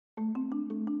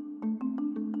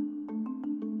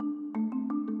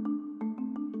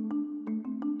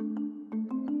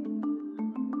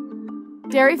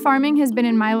Dairy farming has been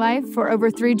in my life for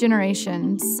over 3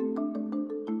 generations.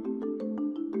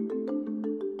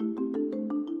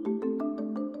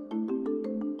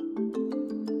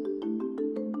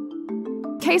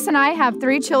 Case and I have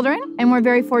 3 children, and we're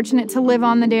very fortunate to live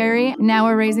on the dairy. Now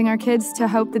we're raising our kids to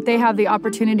hope that they have the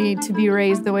opportunity to be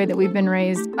raised the way that we've been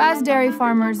raised. As dairy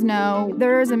farmers know,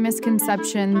 there is a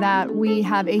misconception that we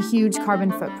have a huge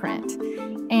carbon footprint.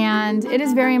 And it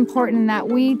is very important that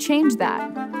we change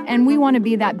that. And we want to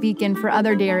be that beacon for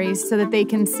other dairies so that they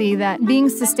can see that being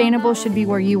sustainable should be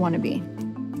where you want to be.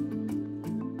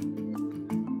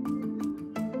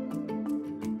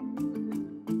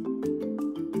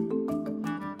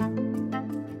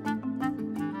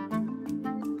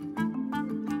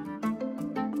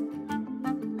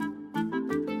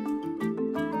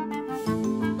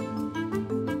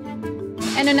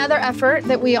 And another effort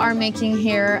that we are making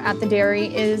here at the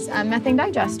dairy is a methane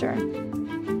digester.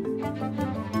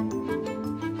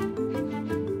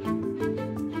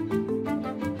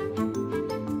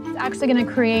 It's actually going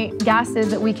to create gases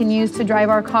that we can use to drive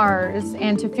our cars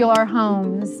and to fuel our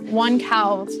homes. One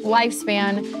cow's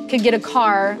lifespan could get a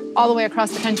car all the way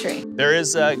across the country. There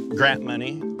is grant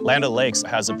money. Land O'Lakes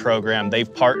has a program.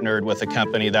 They've partnered with a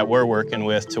company that we're working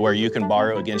with to where you can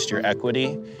borrow against your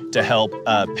equity to help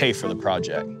pay for the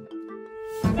project.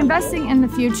 Investing in the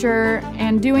future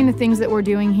and doing the things that we're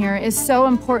doing here is so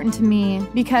important to me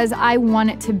because I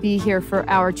want it to be here for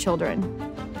our children.